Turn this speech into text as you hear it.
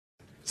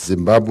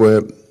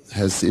Zimbabwe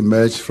has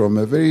emerged from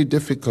a very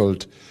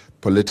difficult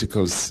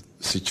political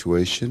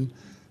situation,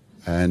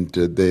 and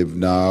they've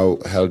now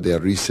held their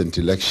recent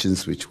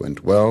elections, which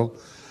went well,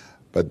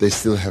 but they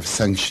still have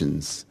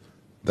sanctions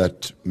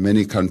that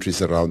many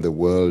countries around the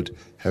world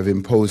have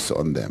imposed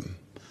on them.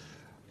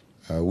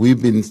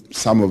 We've been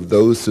some of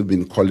those who've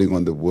been calling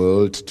on the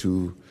world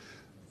to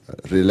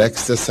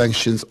relax the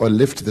sanctions or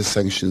lift the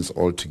sanctions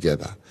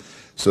altogether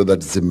so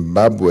that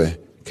Zimbabwe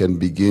can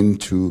begin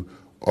to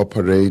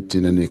operate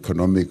in an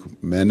economic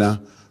manner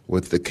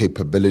with the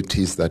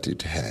capabilities that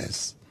it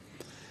has.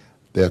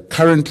 They are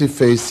currently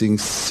facing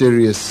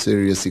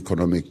serious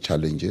economic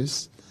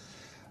challenges,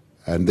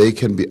 and they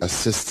can be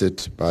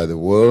assisted by the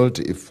world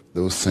if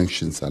those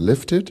sanctions are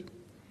lifted.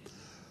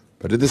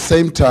 But at the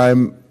same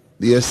time,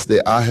 yes,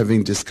 they are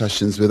having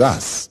discussions with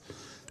us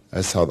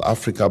as South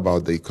Africa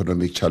about the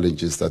economic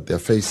challenges that they're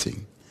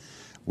facing.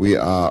 We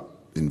are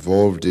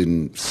involved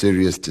in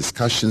serious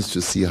discussions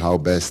to see how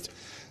best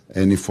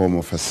any form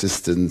of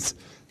assistance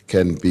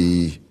can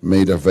be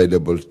made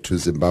available to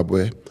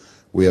Zimbabwe.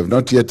 We have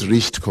not yet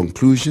reached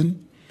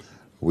conclusion.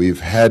 We've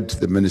had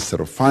the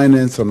Minister of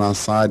Finance on our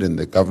side and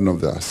the Governor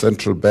of the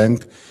Central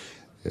Bank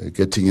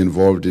getting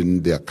involved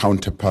in their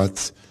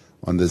counterparts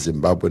on the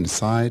Zimbabwean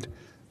side.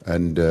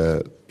 And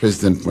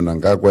President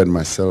Mnangagwa and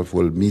myself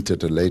will meet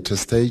at a later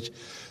stage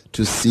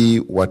to see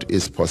what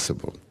is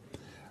possible.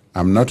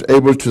 I'm not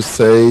able to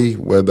say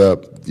whether,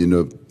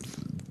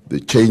 the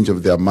change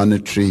of their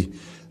monetary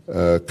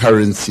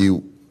currency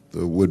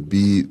would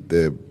be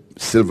the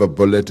silver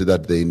bullet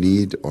that they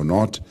need or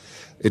not.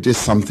 It is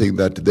something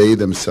that they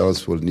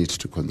themselves will need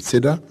to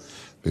consider,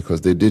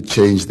 because they did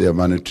change their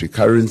monetary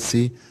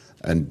currency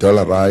and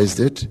dollarized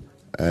it,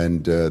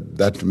 and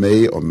that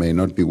may or may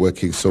not be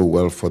working so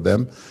well for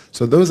them.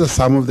 So those are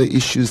some of the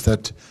issues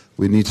that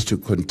we need to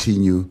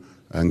continue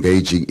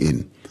engaging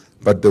in.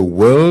 But the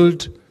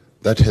world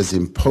that has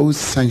imposed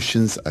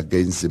sanctions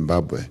against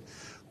Zimbabwe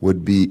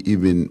would be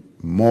even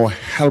more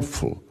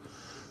helpful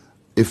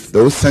if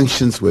those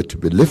sanctions were to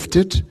be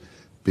lifted,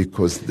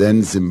 because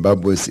then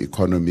Zimbabwe's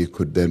economy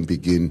could then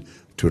begin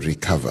to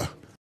recover.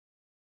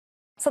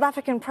 South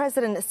African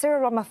President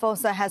Cyril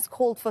Ramaphosa has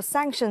called for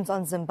sanctions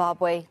on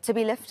Zimbabwe to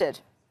be lifted.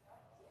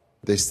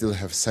 They still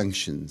have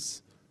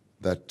sanctions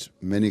that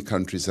many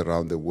countries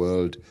around the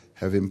world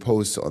have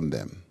imposed on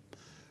them.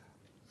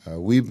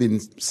 We've been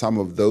some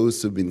of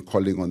those who've been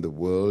calling on the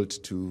world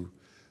to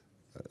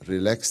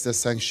relax the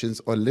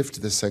sanctions or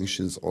lift the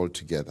sanctions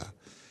altogether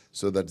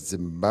so that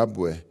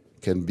Zimbabwe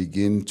can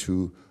begin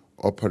to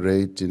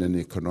operate in an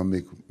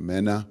economic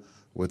manner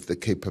with the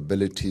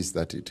capabilities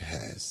that it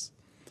has.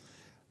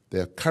 They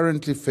are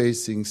currently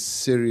facing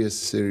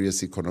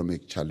serious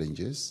economic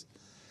challenges,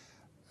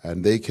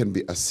 and they can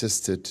be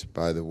assisted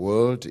by the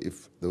world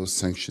if those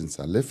sanctions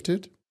are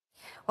lifted.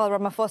 Well,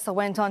 Ramaphosa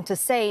went on to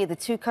say the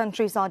two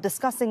countries are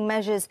discussing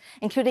measures,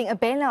 including a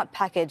bailout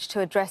package to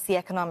address the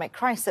economic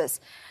crisis.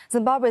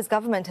 Zimbabwe's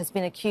government has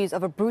been accused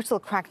of a brutal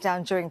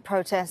crackdown during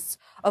protests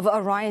over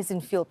a rise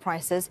in fuel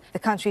prices. The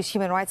country's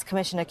Human Rights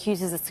Commission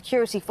accuses the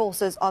security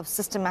forces of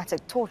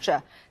systematic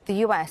torture.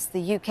 The US,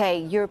 the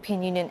UK,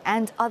 European Union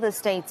and other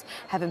states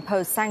have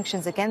imposed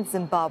sanctions against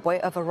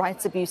Zimbabwe over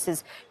rights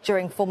abuses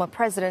during former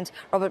President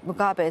Robert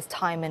Mugabe's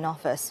time in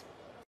office.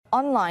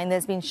 Online,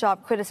 there's been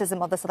sharp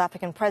criticism of the South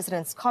African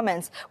president's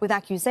comments, with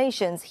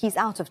accusations he's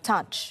out of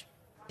touch.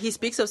 He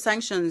speaks of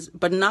sanctions,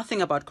 but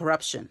nothing about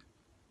corruption.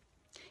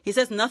 He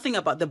says nothing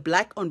about the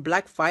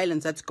black-on-black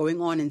violence that's going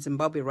on in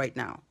Zimbabwe right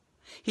now.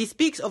 He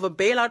speaks of a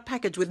bailout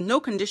package with no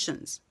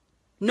conditions.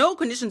 No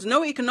conditions,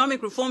 no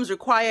economic reforms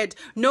required.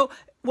 No.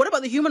 What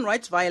about the human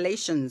rights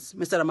violations,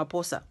 Mr.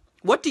 Ramaphosa?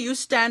 What do you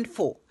stand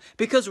for?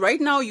 Because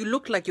right now you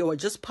look like you are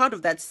just part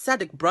of that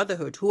SADC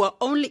brotherhood who are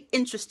only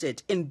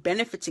interested in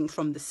benefiting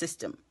from the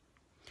system.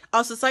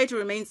 Our society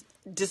remains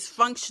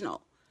dysfunctional,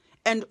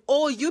 and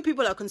all you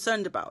people are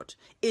concerned about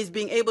is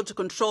being able to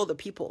control the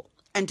people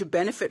and to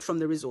benefit from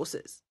the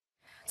resources.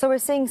 So we're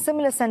seeing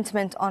similar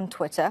sentiment on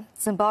Twitter.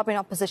 Zimbabwean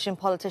opposition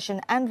politician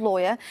and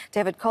lawyer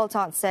David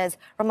Coltart says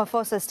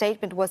Ramaphosa's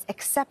statement was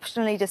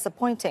exceptionally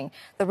disappointing.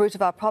 The root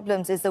of our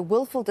problems is the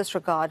willful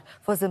disregard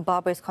for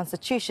Zimbabwe's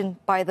constitution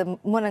by the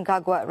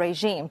Mnangagwa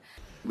regime.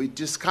 We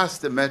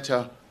discussed the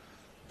matter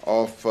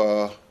of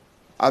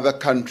other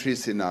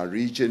countries in our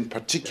region,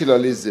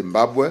 particularly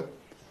Zimbabwe,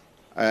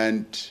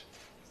 and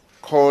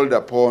called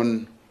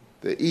upon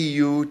the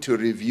EU to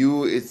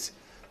review its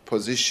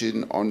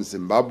position on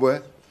Zimbabwe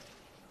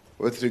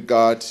with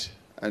regard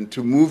and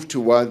to move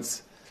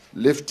towards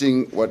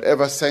lifting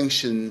whatever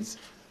sanctions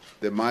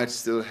they might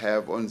still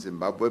have on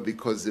Zimbabwe,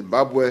 because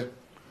Zimbabwe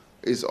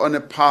is on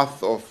a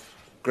path of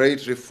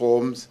great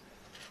reforms,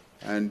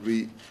 and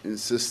we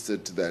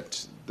insisted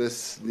that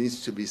this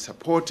needs to be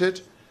supported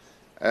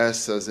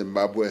as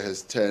Zimbabwe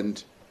has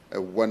turned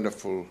a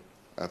wonderful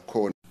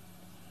corner.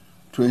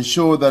 To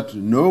ensure that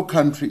no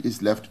country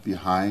is left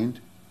behind,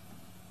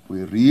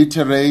 we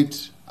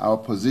reiterate our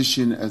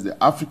position as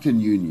the African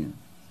Union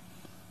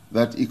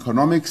that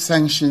economic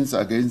sanctions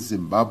against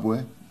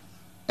Zimbabwe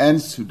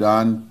and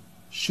Sudan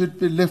should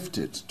be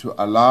lifted to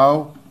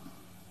allow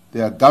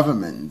their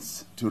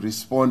governments to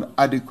respond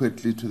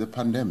adequately to the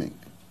pandemic.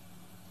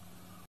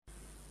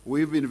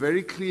 We've been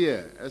very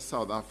clear as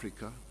South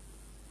Africa,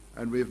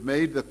 and we've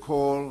made the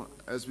call,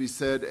 as we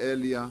said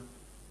earlier,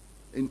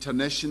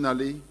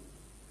 internationally,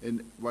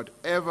 in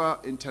whatever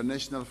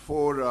international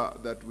fora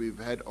that we've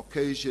had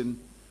occasion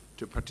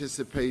to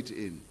participate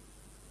in,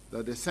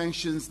 that the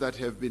sanctions that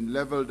have been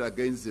leveled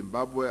against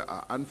Zimbabwe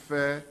are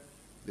unfair,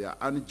 they are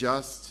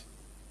unjust,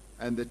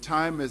 and the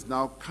time has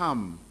now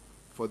come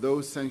for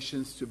those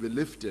sanctions to be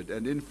lifted.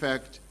 And in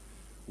fact,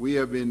 we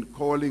have been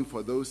calling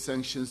for those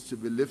sanctions to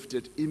be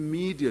lifted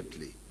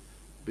immediately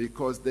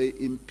because they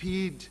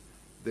impede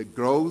the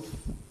growth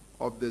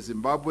of the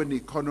Zimbabwean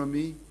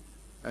economy,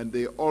 and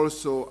they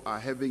also are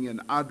having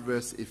an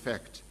adverse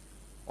effect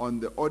on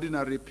the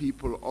ordinary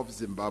people of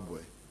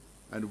Zimbabwe.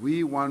 And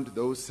we want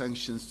those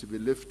sanctions to be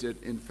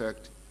lifted, in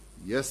fact,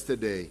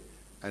 yesterday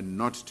and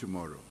not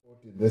tomorrow.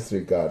 In this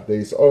regard, there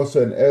is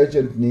also an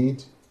urgent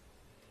need.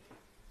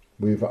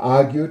 We've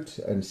argued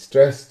and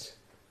stressed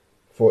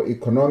for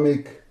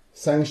economic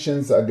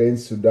sanctions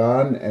against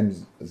Sudan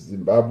and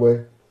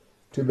Zimbabwe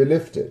to be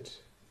lifted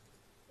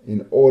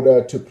in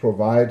order to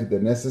provide the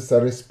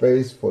necessary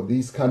space for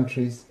these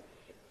countries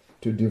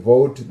to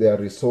devote their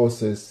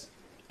resources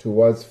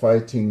towards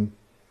fighting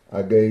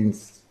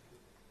against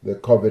the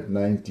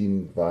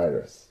COVID-19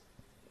 virus.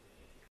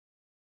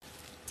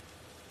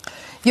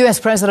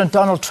 US President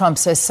Donald Trump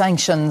says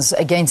sanctions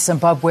against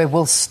Zimbabwe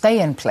will stay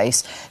in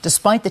place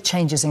despite the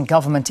changes in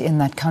government in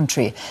that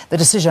country. The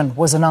decision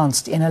was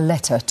announced in a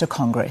letter to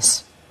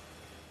Congress.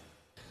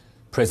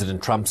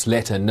 President Trump's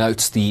letter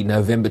notes the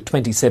November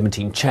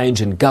 2017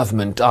 change in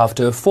government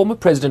after former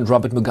President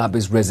Robert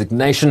Mugabe's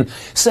resignation,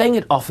 saying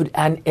it offered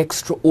an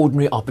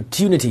extraordinary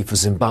opportunity for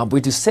Zimbabwe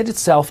to set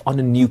itself on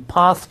a new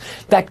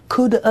path that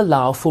could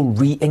allow for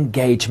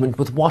re-engagement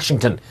with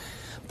Washington.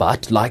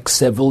 But like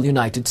several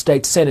United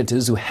States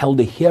senators who held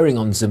a hearing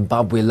on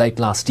Zimbabwe late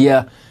last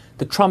year,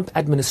 the Trump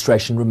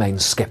administration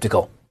remains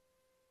skeptical.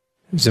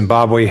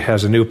 Zimbabwe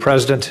has a new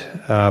president,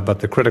 but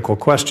the critical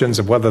questions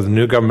of whether the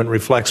new government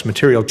reflects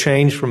material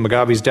change from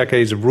Mugabe's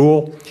decades of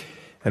rule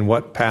and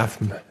what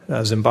path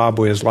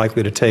Zimbabwe is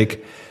likely to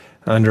take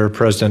under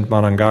President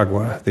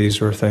Mnangagwa,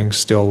 these are things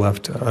still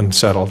left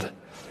unsettled.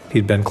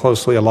 He'd been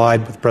closely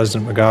allied with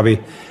President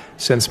Mugabe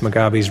since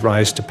Mugabe's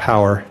rise to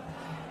power.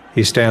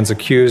 He stands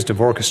accused of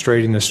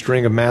orchestrating a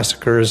string of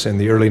massacres in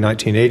the early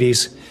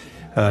 1980s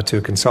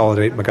to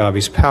consolidate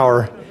Mugabe's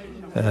power,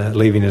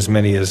 leaving as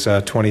many as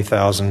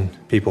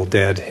 20,000 people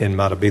dead in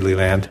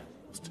Matabeleland.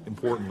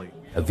 Importantly,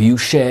 a view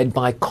shared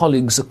by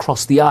colleagues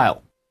across the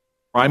aisle.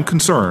 I'm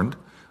concerned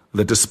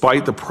that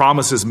despite the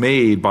promises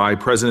made by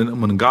President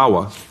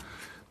Mnangagwa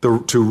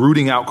to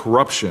rooting out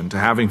corruption, to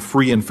having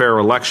free and fair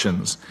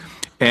elections,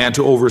 and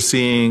to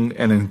overseeing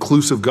an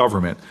inclusive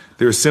government,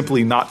 there's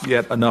simply not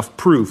yet enough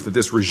proof that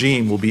this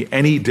regime will be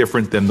any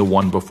different than the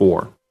one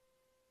before.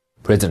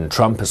 President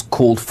Trump has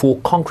called for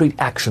concrete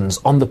actions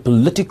on the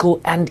political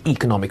and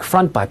economic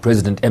front by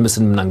President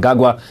Emmerson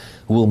Mnangagwa,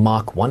 who will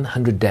mark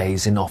 100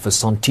 days in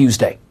office on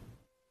Tuesday.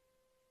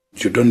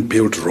 You don't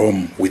build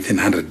Rome within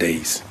 100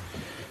 days,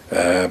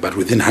 but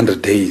within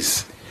 100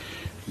 days,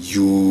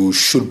 you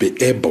should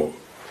be able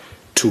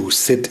to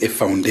set a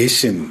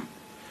foundation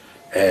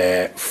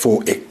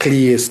for a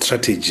clear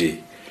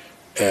strategy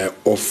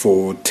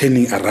for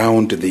turning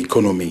around the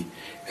economy,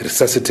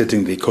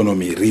 resuscitating the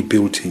economy,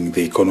 rebuilding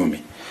the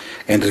economy.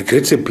 And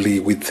regrettably,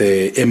 with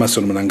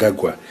Emmerson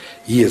Mnangagwa,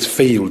 he has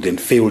failed and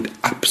failed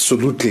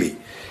absolutely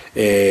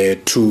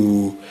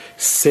to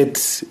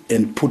set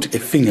and put a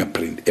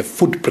fingerprint, a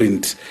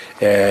footprint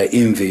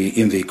in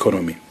the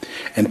economy.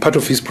 And part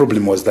of his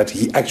problem was that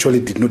he actually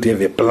did not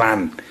have a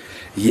plan.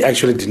 He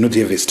actually did not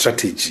have a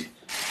strategy.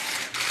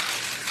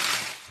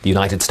 The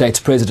United States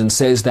president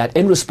says that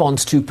in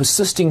response to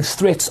persisting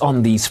threats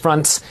on these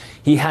fronts,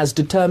 he has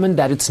determined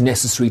that it's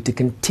necessary to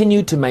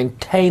continue to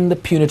maintain the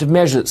punitive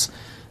measures.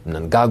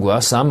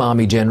 Mnangagwa, some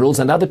army generals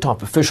and other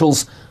top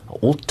officials are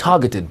all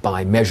targeted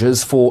by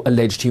measures for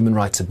alleged human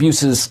rights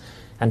abuses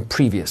and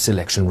previous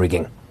election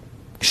rigging.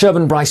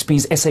 Shervin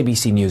Brycepease,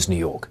 SABC News, New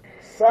York.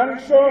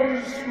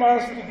 Sanctions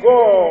must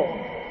go.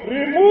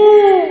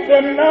 Remove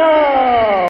them now.